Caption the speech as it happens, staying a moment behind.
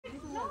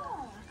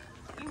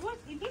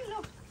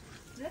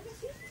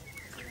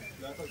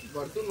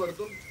वरतून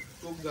वरतून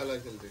कुक झाला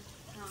असेल ते.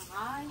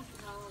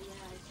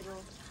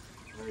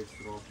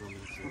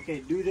 Okay,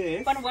 do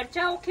this. पण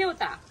वरचा okay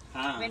होता.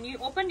 When you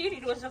opened it,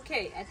 it was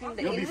okay. I think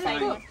the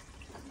inside one.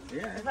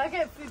 Yeah. If I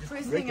get food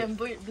poisoning, I'm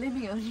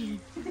blaming on you.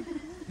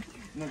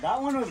 No, that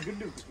one was good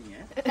cooking,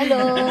 yeah. Hello.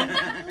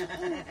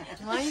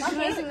 Why are you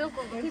pressing up?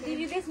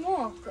 There's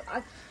more.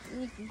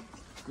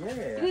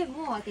 Yeah. Do it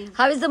more, I think.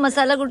 How is the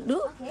masala Guddu?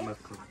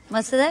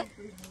 Mast hai?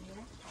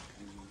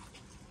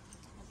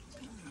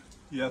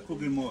 Yeah,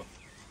 cook it more.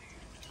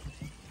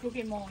 Cook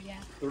it more,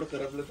 yeah. थोडं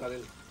करपलं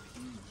चालेल.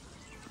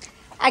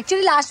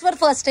 Actually, last वर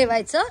first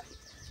ठेवायचं.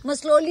 मग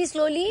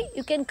slowly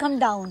you can come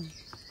down.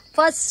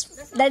 First,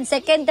 then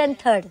second, then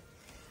third.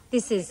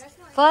 This is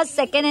first,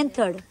 second, and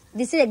third.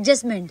 This is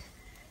adjustment.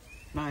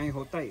 नहीं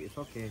होता है, it's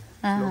okay.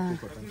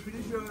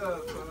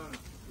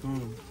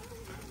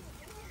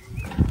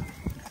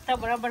 आता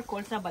बरोबर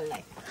कोळसा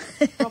बल्लाय.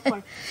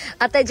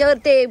 आता याच्यावर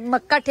ते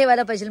मक्का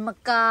ठेवायला पाहिजे.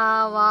 मक्का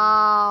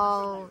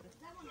वाव.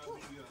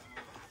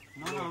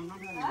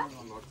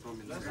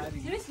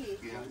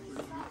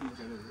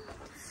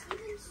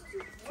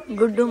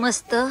 गुड्डू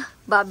मस्त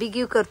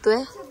बार्बीक्यू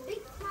करतोय.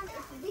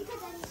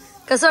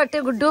 कसं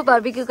वाटतंय गुड्डू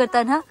बार्बीक्यू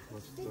करताना?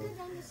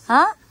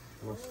 हा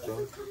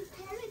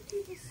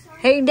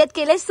हे इंडियात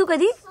केलंयस तू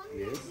कधी?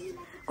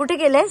 कुठे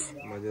केलंयस?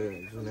 माझ्या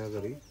जुन्या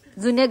घरी.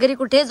 जुन्या घरी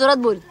कुठे? जोरात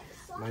बोल.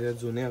 माझ्या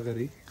जुन्या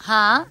घरी.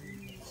 हा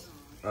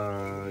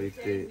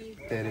इथे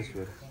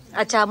टेरेसवर.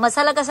 अच्छा,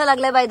 मसाला कसा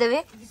लागलाय by the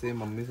way? Same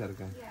mummy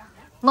सारखा.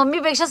 मम्मी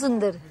पेक्षा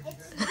सुंदर.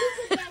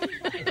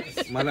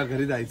 मला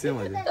घरी जायचंय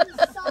माझ्या.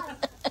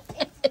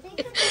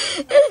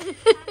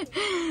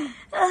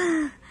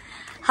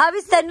 How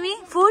is Tanvi?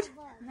 Food?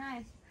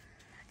 Nice.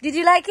 Did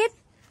you like it?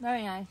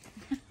 Very nice.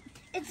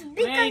 It's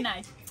bigger. Very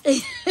nice.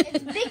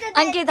 It's bigger.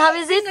 Ankit, how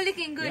is it?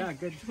 Looking good. Yeah,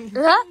 good.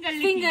 Huh?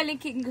 Finger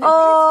licking good.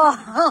 Oh.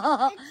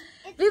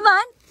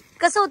 विमान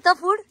कसं होतं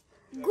food?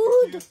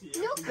 Good.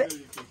 Look.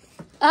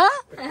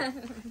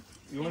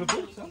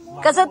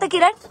 कसं होतं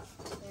किरण?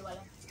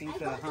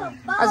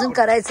 अजून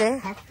करायचंय.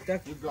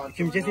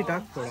 चिमचेची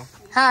टाक थोडा.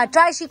 हा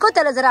ट्राय शिकव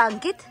त्याला जरा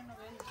अंकित.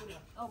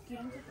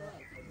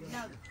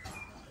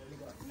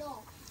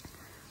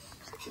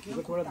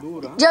 थोड़ा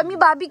दूर. जेव्हा मी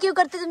बार्बीक्यू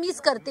करते तर मीच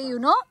करते यू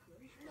नो.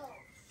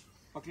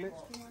 पकले.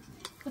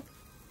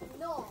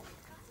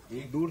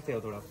 दूर से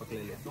थोड़ा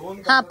पकलेले.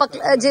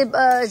 हा जे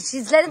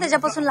शिजलंय ना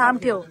त्याच्यापासून लांब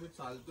ठेव.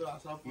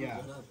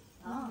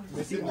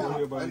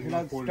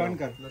 टर्न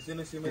कर.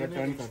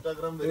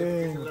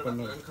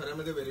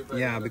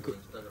 या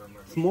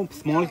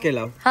स्मॉल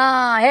केला.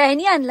 हा हे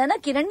ह्यानी आणलं ना,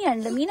 किरणनी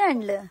आणलं, मी नाही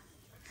आणलं.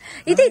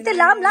 इथे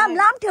लांब लांब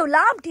लांब ठेव,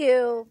 लांब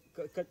ठेव.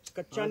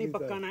 कच्चा आणि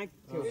पक्का नाही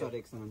ठेवतात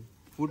एक समान.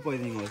 फूड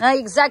पॉइझनिंग होईल. हा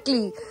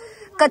एक्झॅक्टली.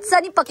 कच्चा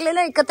आणि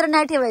पकलेलं एकत्र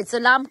नाही ठेवायचं,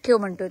 लांब ठेव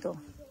म्हणतोय तो.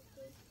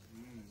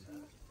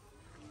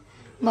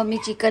 मम्मी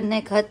चिकन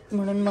नाही खात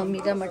म्हणून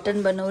मम्मीला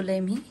मटन बनवलंय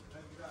मी.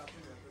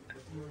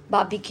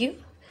 बार्बीक्यू.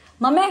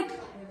 मम्मी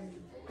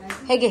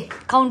हे घे,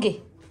 खाऊन घे.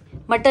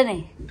 मटन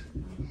आहे,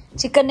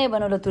 चिकन नाही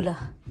बनवलं तुला.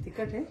 तिखट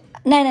आहे?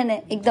 नाही नाही,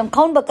 एकदम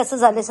खाऊन बघ कसं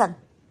झालं सांग.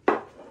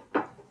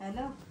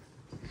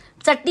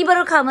 चटणी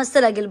बरोबर खा, मस्त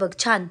लागेल बघ.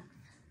 छान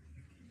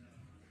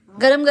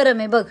गरम गरम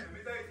आहे बघ.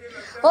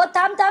 हो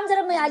थांब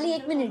जरा मी आली,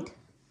 1 मिनिट.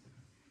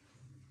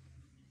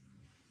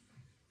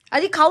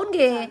 आधी खाऊन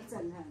घे.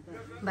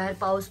 बाहेर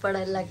पाऊस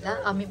पडायला लागला.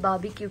 आम्ही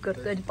बार्बीक्यू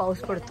करतोय आणि पाऊस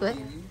पडतोय.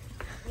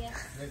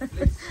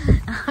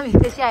 आम्ही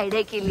कशी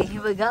आयडिया केलेली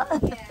बघा.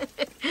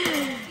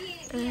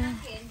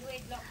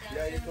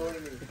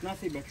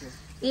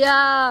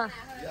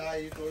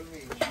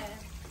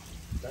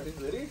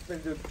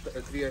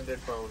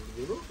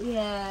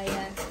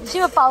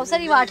 या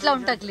पावसाने वाट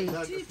लावून टाकली.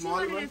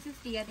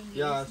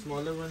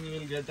 Smaller one you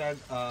will get at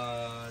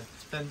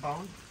 10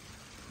 pound.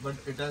 But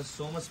it has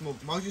so much smoke.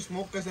 Mauji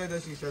smoke कसा आहे त्या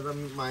शिशाचा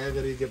माया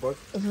घरी जे pot.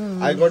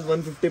 I got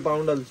 150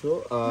 pound also.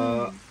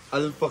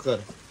 Alpakar.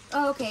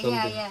 Oh, okay.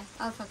 Something. Yeah.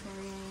 Alpaka.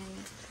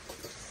 Yeah.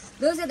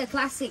 Those are the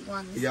classic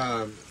ones.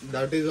 Yeah,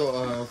 that is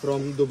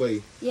from Dubai.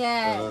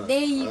 Yeah.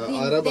 They've been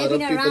Arab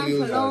around people for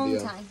use a long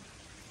that, yeah. time.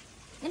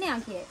 Any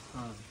Ankit?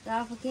 The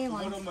Alpaka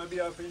ones.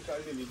 Maybe I finish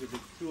early, maybe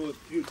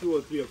 2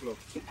 or 3 o'clock.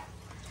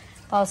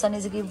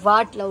 पावसाने सगळी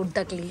वाट लावून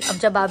टाकली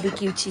आमच्या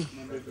बार्बीक्यूची.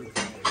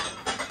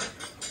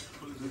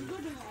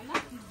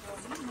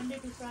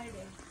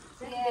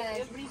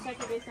 Every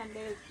Saturday,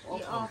 Sunday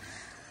off.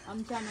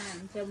 आमच्या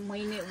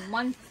महिने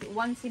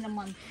once in a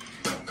month.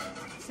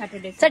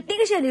 Saturday. चटणी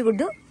कशी आली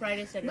Guddu?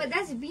 Friday, Saturday. But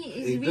that's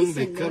एकदम recent,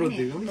 बेकार though,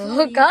 होती isn't का? it?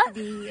 हो का?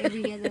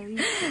 Every other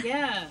week.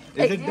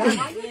 Yeah. Is it done?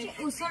 Why did you?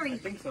 Oh, sorry. I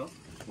think so.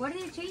 Why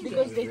did you change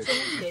Because it? they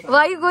changed it.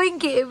 Why are you going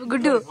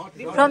Guddu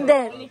from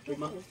there?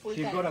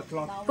 She's got a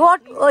cloth.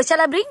 What? Oh,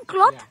 shall I bring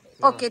cloth?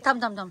 Okay,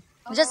 thumb.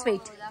 Just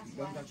wait.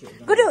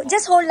 Guddu,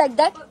 just hold like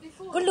that.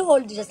 Guddu,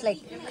 hold just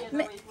like.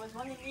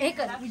 Hey,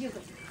 kar, video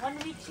kar.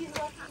 1 week she's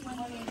working. 1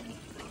 week.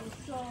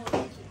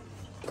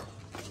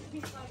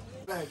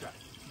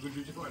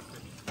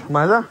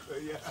 माझा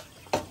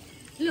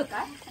Look,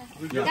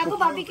 दाखव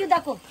barbecue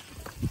दाखव.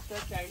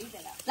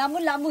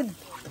 लांबून.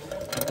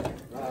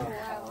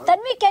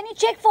 Tanvi, can you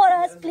check for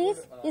us, please?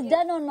 Is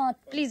done or not?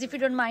 Please, if you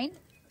don't mind.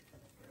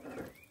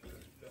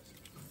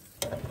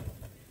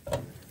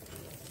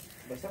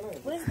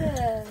 Where's the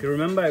You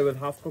remember it was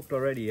half cooked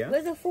already, yeah?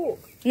 Where's the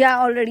fork?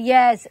 Yeah, already.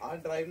 Yes.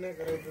 आज drive नाही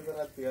करायचं तर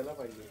आज पियाला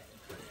पाहिजे.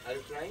 Are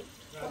you trying?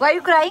 Why are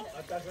you crying?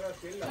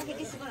 Okay,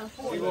 this is gonna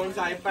fork. He wants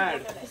iPad.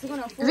 This is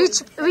gonna fork.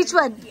 Which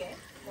one?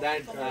 That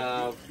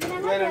Then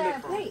I want the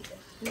plate.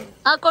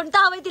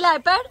 कोणता हवाय तिला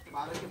आयपॅड?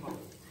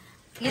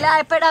 तिला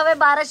आयपॅड हवाय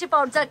 1200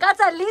 पाऊंडचा. का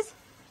चाललीस?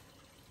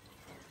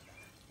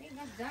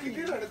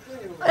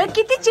 अरे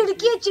किती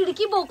चिडकी आहे,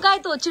 चिडकी बोका आहे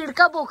तो,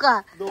 चिडका बोका.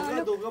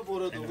 दोघं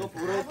पोरं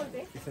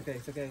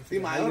ती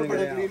माझ्यावर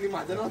पडत नाही. मी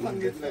माझं नाव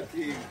सांगितलं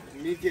की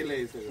मी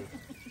केलंय सगळं.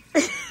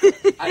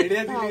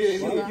 आयडिया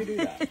दिली.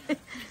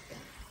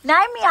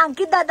 नाही मी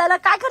अंकित दादाला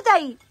काय करते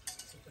आई?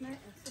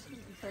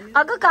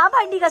 अगं का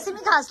भांडी कशी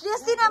मी घासली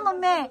असती ना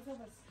मम्मी.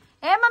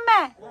 ए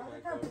मम्मी.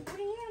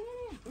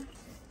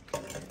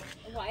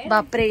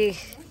 बापरे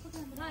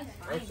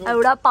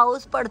एवढा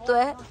पाऊस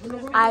पडतोय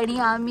आणि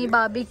आम्ही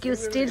बार्बिक्यू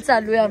स्टील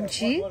चालू आहे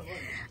आमची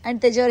आणि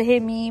त्याच्यावर हे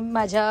मी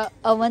माझ्या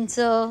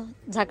अवनचं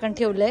झाकण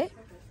ठेवलंय.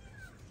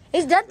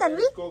 Is done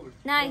Tanvi?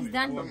 No, it's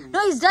done.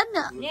 No is done.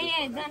 Yeah,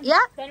 it's done. या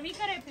Tanvi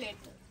kare plate.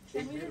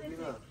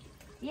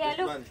 Yeah,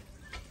 look.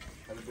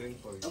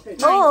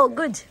 हो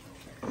good.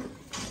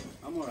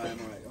 I'm alright,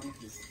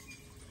 honestly.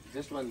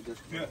 Just one.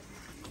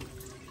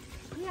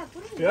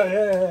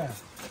 Yeah.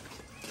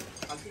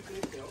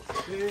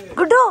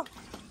 Guddu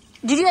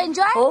did you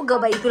enjoy? हो ग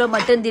बाई तुला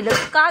मटन दिलं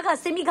का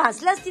घासते? मी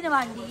घासलं असती ना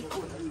भांडी.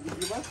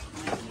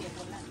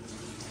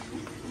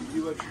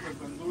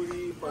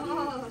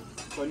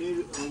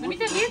 मी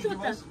तर हेच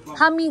होतं.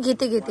 हा मी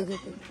घेते.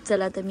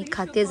 चला आता मी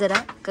खाते जरा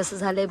कसं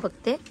झालंय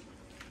बघते.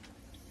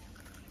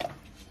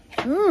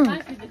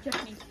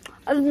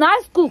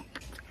 Nice cook.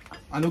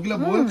 अनुकला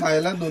बोल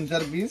खायला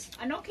 2-4 पीस.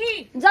 Anokhi.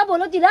 जा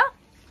बोलो तिला.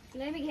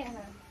 Let me get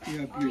her.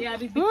 या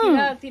अभी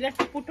तिला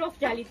पुट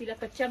ऑफ झाली. तिला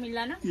कच्चा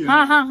मिळला ना.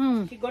 हा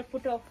She got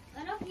put off.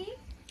 Anokhi.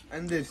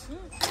 And this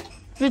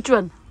which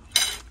one?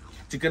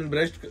 Chicken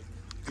breast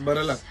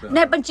बरं लागतं.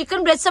 नाही पण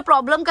चिकन ब्रेस्टचा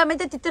प्रॉब्लेम काय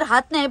माहिती तिथे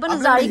राहत नाही पण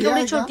आपल्याला जाळी हे केवढी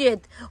आहे का? छोटी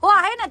आहेत. हो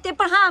आहे ना ते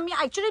पण. हा मी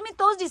ऍक्च्युली मी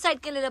तोच डिसाईड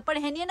केलेलं पण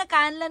ह्यानी ना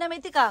काय आणलं ना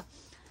माहिती का?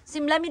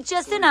 सिमला मिरची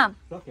असते ना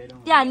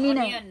ती आणली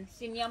नाही. Onion.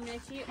 सिमला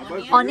मिरची,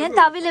 onion. ऑनियन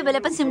तर अवेलेबल आहे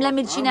पण सिमला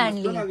मिरची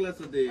नाही आणली.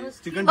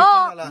 चिकन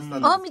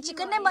हो मी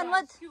चिकन नाही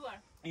बनवत.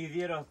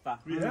 Easier होता.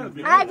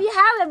 We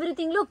have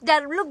everything. Look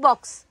that look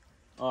box.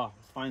 Oh,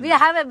 fine. We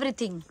have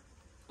everything.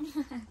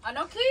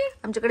 Anokhi.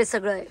 आमच्याकडे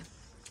सगळं आहे.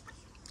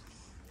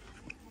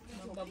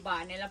 बाबा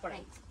आणायला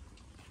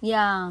पडायचं.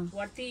 या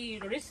वरती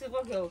रिस्क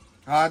घेऊ.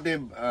 हा ते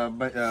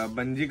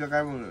बंजी का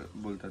काय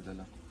बोलतात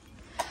त्याला?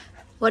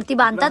 वरती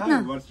बांधतात ना.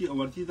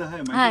 वरती तर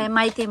आहे हा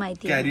माहिती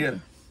कॅरियर.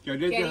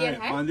 कॅरियर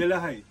आहे बांधलेलं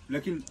आहे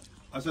लेकिन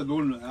असं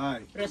 2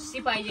 आहे. रस्सी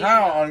पाहिजे. हा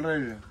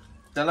ऑलरेडी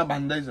त्याला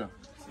बांधायचं.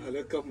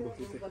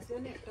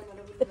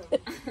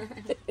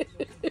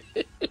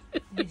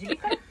 बिजली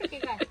काढते की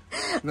काय?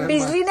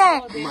 बिजली नाही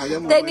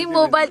त्यांनी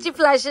मोबाईलची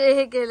फ्लॅश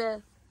हे केलं.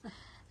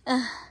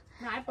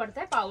 नाही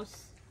पडताय पाऊस.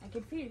 I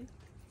can feel.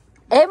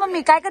 A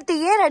mummy काय करते?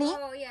 ये राणी.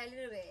 Oh, yeah, a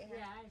little bit.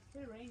 Yeah, it's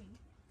still raining.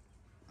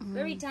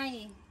 Very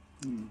tiny.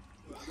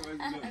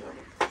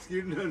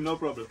 No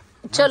problem.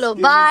 चलो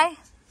bye.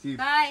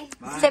 Bye.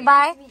 Say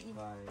bye.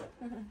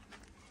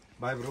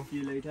 Bye bro. See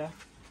you later.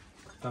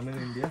 Come in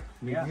India.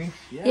 Meet me.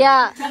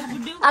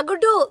 या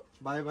Guddu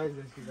bye. Bye.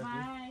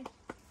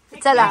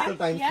 चला.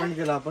 Time spend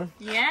केला आपण.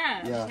 Yeah.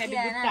 Had a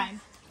good time.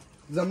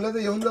 जमलं तर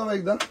येऊन जाऊ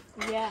एकदा.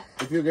 Yeah.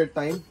 If you get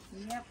time.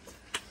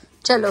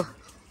 चलो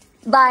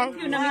bye.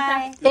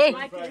 A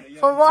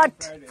for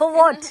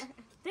what?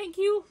 Thank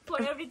you for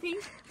everything.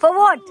 For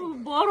what?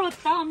 Bore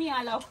होता आम्ही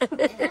आलो.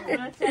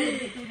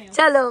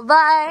 चलो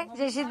बाय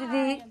जयश्री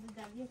दीदी.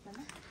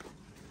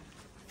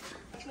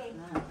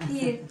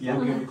 Yeah,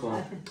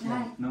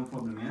 no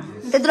problem,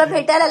 yeah. ते तुला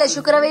भेटायला आले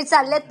शुक्रवारी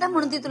चाललेत ना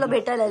म्हणून ती तुला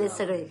भेटायला आले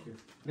सगळे.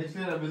 Next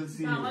year will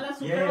see. आम्हाला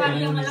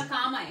शुक्रवारी आम्हाला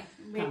काम आहे.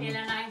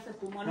 भेटायला नाही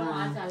सकू म्हणून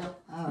आज आलो.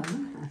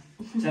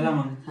 चला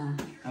मग.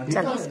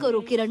 मिस करू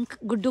किरण.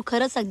 गुड्डू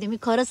खरं सांगते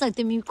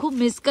मी खूप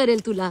मिस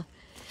करेल तुला.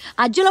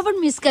 आजूला पण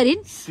मिस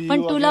करीन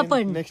पण तुला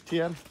पण. Next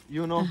year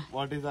you know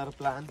what is our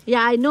plan.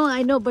 या आय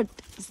नो बट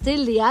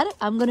स्टील यार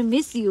I am gonna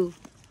miss you.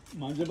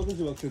 माझं बघ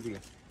कसं बघते तुला.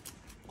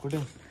 कुठे?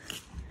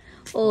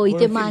 ओ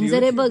इथे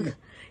मांजर आहे बघ.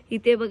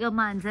 इथे बघा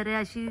मांजर आहे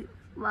अशी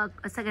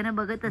सगळ्यांना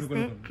बघत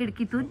असते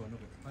खिडकीतून.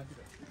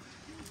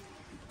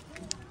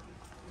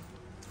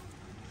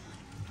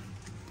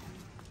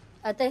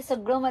 आता हे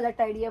सगळं मला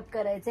टायडी अप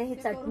करायचंय. ही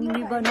चटणी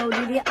मी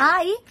बनवलेली.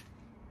 आई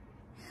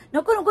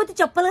नको ती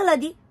चप्पल घाल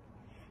आधी.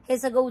 हे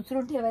सगळं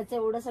उचलून ठेवायचं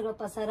एवढं सगळं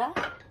पसारा.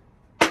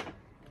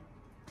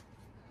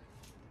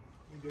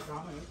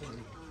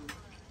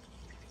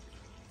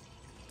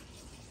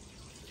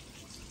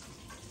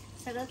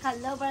 सगळं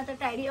खाल्लं पण आता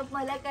टायडी अप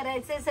मला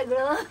करायचंय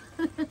सगळं.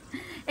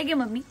 हे घे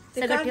मम्मी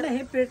सगळं ठेव.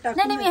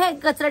 नाही मी हे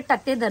कचऱ्यात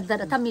टाकते.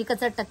 दर आता मी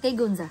कचऱ्यात टाकते.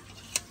 घेऊन जा.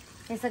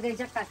 हे सगळं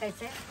याच्यात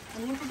टाकायचंय.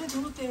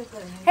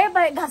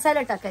 हे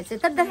घासायला टाकायचंय.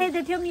 तर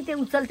हे ठेव मी ते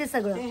उचलते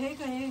सगळं.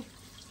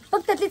 बघ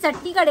त्यातली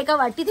चटणी काढे का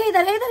वाटीत. हे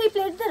धर ही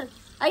प्लेट धर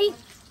आई.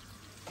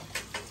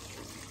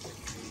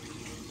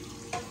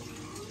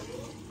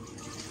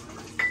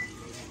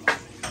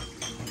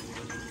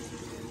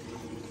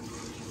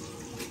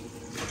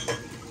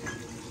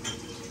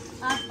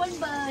 आपण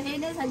हे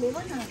नाही झाले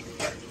बघ ना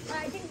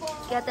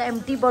की आता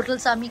एम्प्टी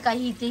बॉटल्स आम्ही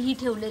काही इथेही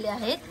ठेवलेले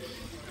आहेत.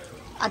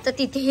 आता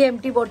तिथेही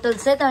एम्प्टी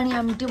बॉटल्स आहेत आणि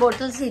एम्प्टी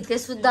बॉटल्स इथे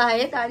सुद्धा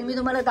आहेत आणि मी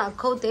तुम्हाला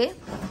दाखवते.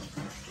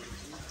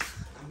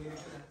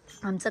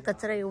 आमचा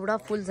कचरा एवढा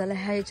फुल झाला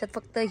आहे. ह्याच्यात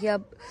फक्त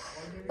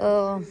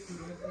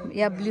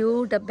या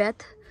ब्ल्यू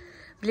डब्यात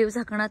ब्ल्यू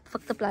झाकणात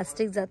फक्त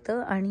प्लास्टिक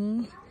जातं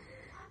आणि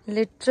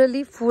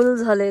लिटरली फुल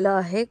झालेलं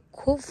आहे.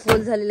 खूप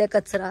फुल झालेला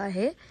कचरा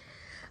आहे.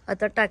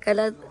 आता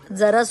टाकायला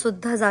जरा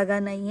सुद्धा जागा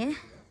नाहीये.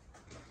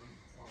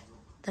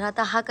 तर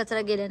आता हा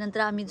कचरा गेल्यानंतर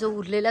आम्ही जो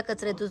उरलेला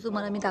कचरा आहे तो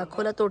तुम्हाला मी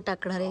दाखवला तो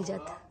टाकणार आहे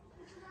ह्याच्यात.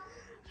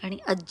 आणि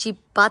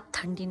अजिबात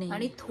थंडी नाही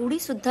आणि थोडी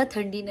सुद्धा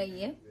थंडी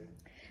नाहीये.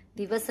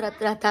 दिवस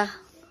रात्र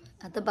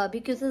आता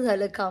बार्बिक्यूचं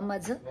झालं काम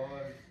माझं.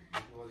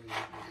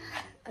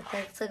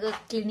 आता सगळं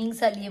क्लिनिंग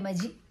चालली आहे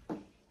माझी.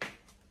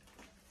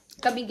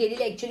 का मी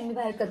गेलेली ऍक्च्युली मी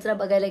बाहेर कचरा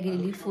बघायला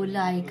गेलेली फुल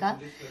आहे का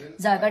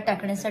जागा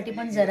टाकण्यासाठी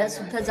पण जरा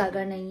सुद्धा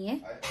जागा नाहीये.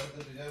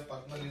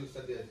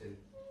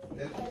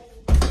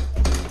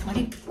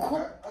 आणि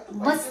खूप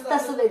मस्त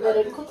असं वेदर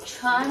आहे. खूप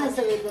छान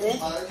असं वेदर आहे.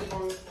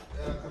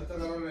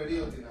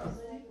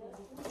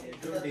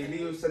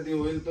 डेली यूज साठी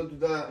होईल तो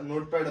तुझा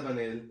नोटपॅड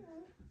बनेल.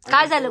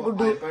 काय झालं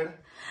गुड्डू?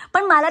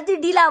 पण मला ती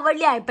डील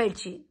आवडली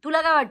आयपॅडची.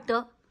 तुला काय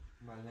वाटतं?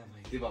 मला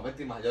माहिती बाबा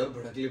ती माझ्यावर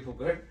भडकली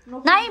फुकट.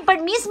 नाही पण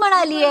मीच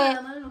म्हणाली आहे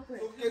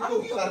तू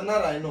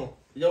करणार आहे नो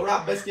एवढा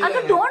अभ्यास केला.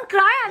 Don't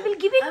cry I will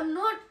give it.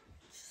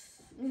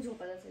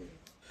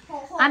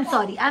 I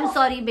am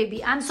sorry baby.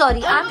 I am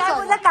sorry.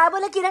 काय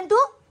बोला किरण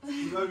तू?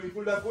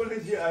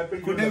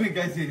 कुठे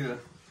विकायची?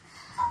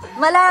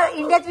 मला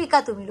इंडियात विका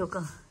तुम्ही लोक.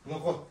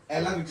 नको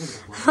याला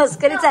विकू.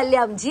 मस्करी चालली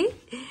आमची.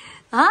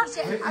 हा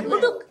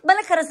गुड्डू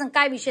मला खरं सांग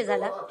काय विषय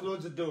झाला?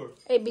 Close the door.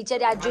 ए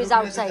बिचारी आजी इज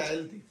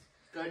आउटसाइड.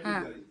 काय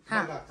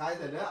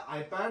झालं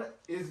iPad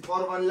is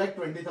for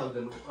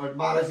 1,20,000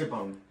 1200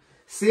 pound.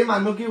 Same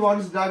अनोखी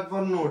वॉन्ट्स दॅट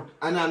फॉर नोट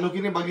आणि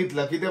अनोखीने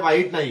बघितलं की ते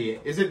वाईट नाहीये.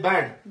 Is it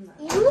bad?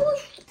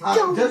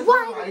 Just for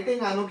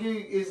writing अनोखी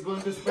is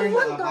going to spend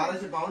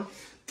 1200 pound.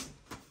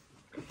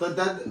 तर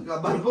त्यात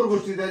भरपूर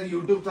गोष्टी त्यात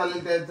युट्यूब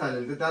चालेल त्यात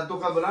चालेल. तर त्यात तो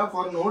काय बोला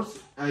for notes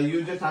you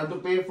just have to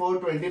pay for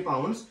 20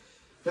 Pond's.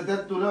 तर त्यात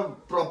तुला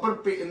प्रॉपर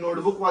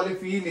नोटबुक वाले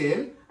फी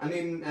येईल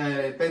आणि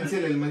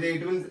पेन्सिल येईल. म्हणजे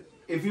it will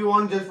if you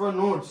want just for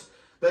notes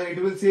तर it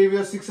will save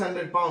your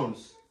 600 pound.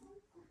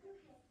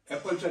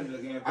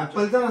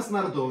 ऍपलचा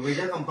नसणार तो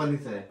वेगळ्या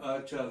कंपनीचा आहे.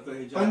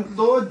 पण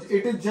तो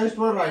it is just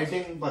for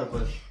writing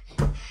purpose.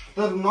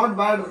 तर नॉट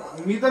बॅड.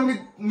 मी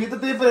तर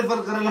ते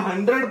प्रेफर करेल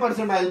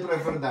 100%. I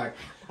prefer that.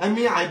 आणि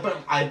मी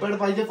आयपॅड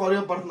पाहिजे फॉर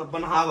युअर पर्सनल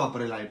पण हा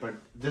वापरेल आयपॅड.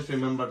 Just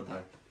remember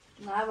that.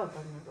 नाही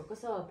वापरणार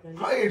कसं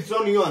वापरेल? इट्स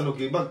ऑन यू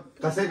अनोखी. बघ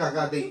कसे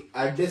काका ते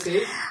ऍडजस्ट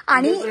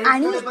आणि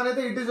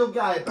it is okay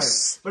iPad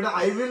but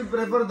I will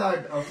prefer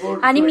that.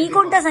 आणि मी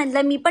कोणता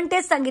सांगितलं? मी पण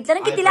तेच सांगितलं ना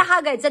की तिला हा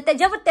घ्यायचा.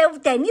 त्याच्यावर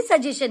त्यांनी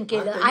सजेशन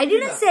केलं. I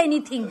didn't say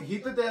anything. ही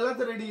तर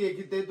त्यालाच रेडी आहे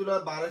की ते तुला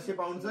 1200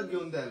 पाऊंडच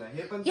घेऊन द्यायला.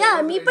 हे पण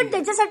या मी पण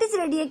त्याच्यासाठीच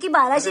रेडी आहे की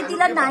 1200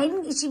 तिला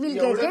 9 शी विल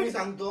गेट मी इट.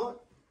 सांगतो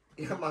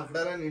या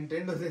माकडाला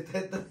निंटेंडो देत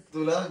आहेत तर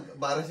तुला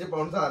 1200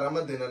 पाऊंडचा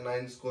आरामात देणार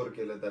 9 स्कोर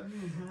केलं तर.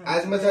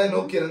 ऍज मच आय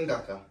नो किरण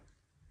काका.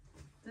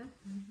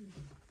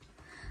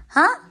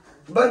 हा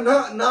आणि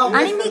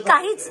आणि मी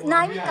काहीच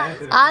नाही.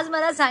 आज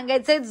मला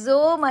सांगायचंय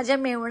जो माझ्या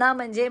मेवणा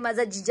म्हणजे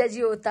माझा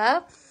जिजाजी होता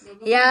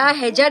या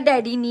ह्याच्या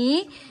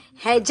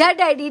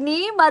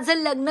डॅडीनी माझं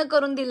लग्न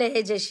करून दिलं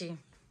ह्याच्याशी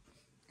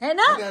है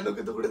ना.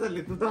 कुठे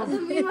चालली तू?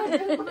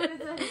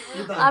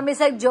 आम्ही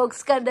सग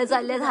जोक्स करण्यात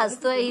चालले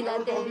हसतोय हिला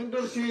ते.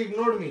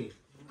 Ignore me.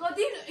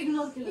 कधी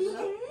इग्नोर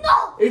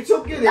केलं? It's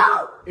okay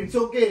it's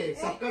okay.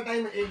 सबका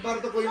टाइम एक बार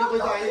तो कोई ना कोई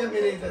तो आएगा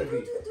मेरे इधर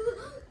भी.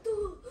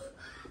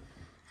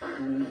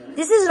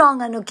 This is wrong,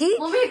 Anokhi.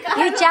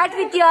 You chat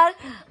with your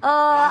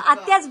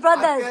Atya's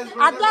brothers,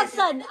 Atya's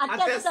son.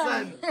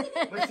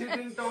 But she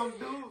didn't talk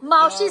to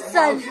Maushi's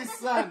son.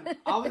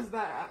 How is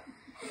that?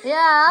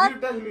 Yeah. You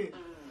tell me.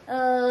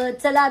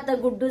 चला आता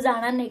गुड्डू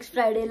जाणार नेक्स्ट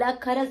फ्रायडेला.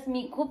 खरंच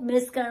मी खूप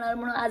मिस करणार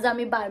म्हणून आज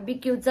आम्ही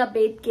बार्बिक्यूचा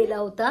बेत केला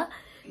होता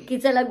की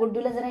चला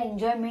गुड्डूला जरा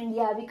एन्जॉयमेंट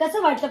यावी.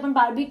 कसं वाटलं पण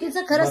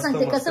बार्बिक्यूचं खरंच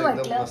सांगते कसं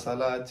वाटलं?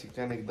 मसाला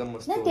चिकन एकदम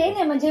मस्त. नाही ते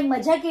नाही म्हणजे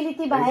मजा केली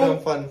ती बाहेर.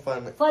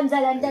 फन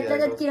झाला आणि त्यातल्या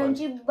त्यात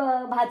किरणची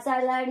भाचा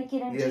आणि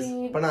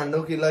किरणची. पण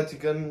अनोखीला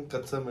चिकन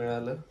कच्चं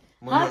मिळालं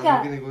म्हणून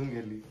अनोखी निघून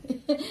गेली.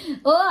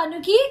 हो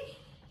अनोखी.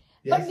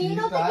 पण मी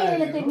नव्हतं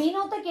केलेलं ते. मी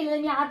नव्हतं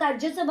केलेलं. मी आत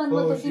आजीचं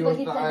बनवत होती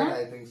बघितलं ना.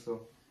 I think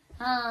so.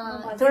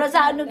 हा थोडंसं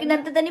अनोखी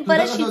नंतर त्यांनी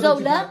परत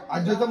शिजवलं.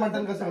 आजीचं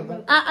मटण कसं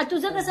होतं?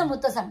 तुझं कसं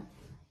होतं सांग.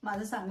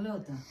 माझं चांगलं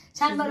होतं.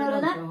 छान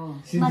बनवलं ना.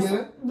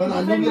 पण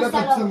अनोखीला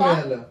कच्चं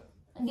मिळालं.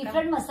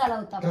 डिफरंट मसाला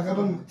होता. काका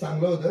पण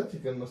चांगलं होतं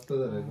चिकन. मस्त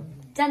झालं.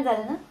 छान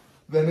झालं ना.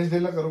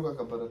 वेनेसडेला करू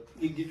काका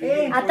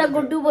परत. आता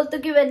गुड्डू बोलतो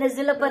की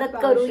वेनेसडेला परत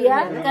करूया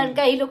कारण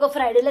काही लोक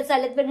फ्रायडेला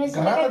चालत.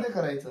 वेनेसडेला घरामध्ये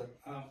करायचं.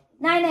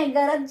 नाही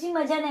घराची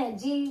मजा नाही.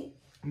 जी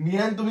मी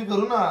आणि तुम्ही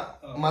करू ना.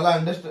 मला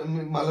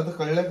मला तर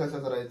कळलं कसं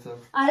करायचं.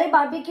 अरे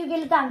बार्बिक्यू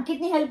केलं तर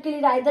अंकितने हेल्प केली.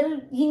 रायदर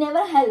ही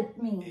never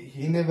help me.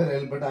 He never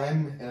help but I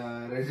am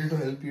ready to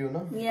help you ना.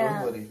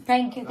 Don't worry.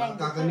 थँक्यू.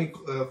 काकांनी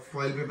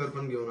फॉइल पेपर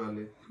पण घेऊन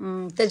आले.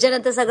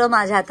 त्याच्यानंतर सगळं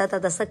माझ्या हातात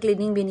तसं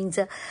क्लिनिंग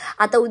बिनिंगचं.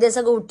 आता उद्या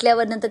सगळं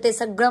उठल्यावर नंतर ते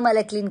सगळं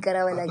मला क्लीन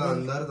करावं लागेल.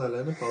 अंधार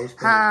झालाय ना. पाऊस.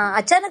 हा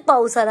अचानक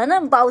पाऊस आला ना.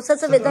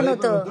 पावसाचं वेदन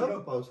होतं.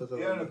 पावसाचं.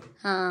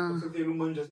 हा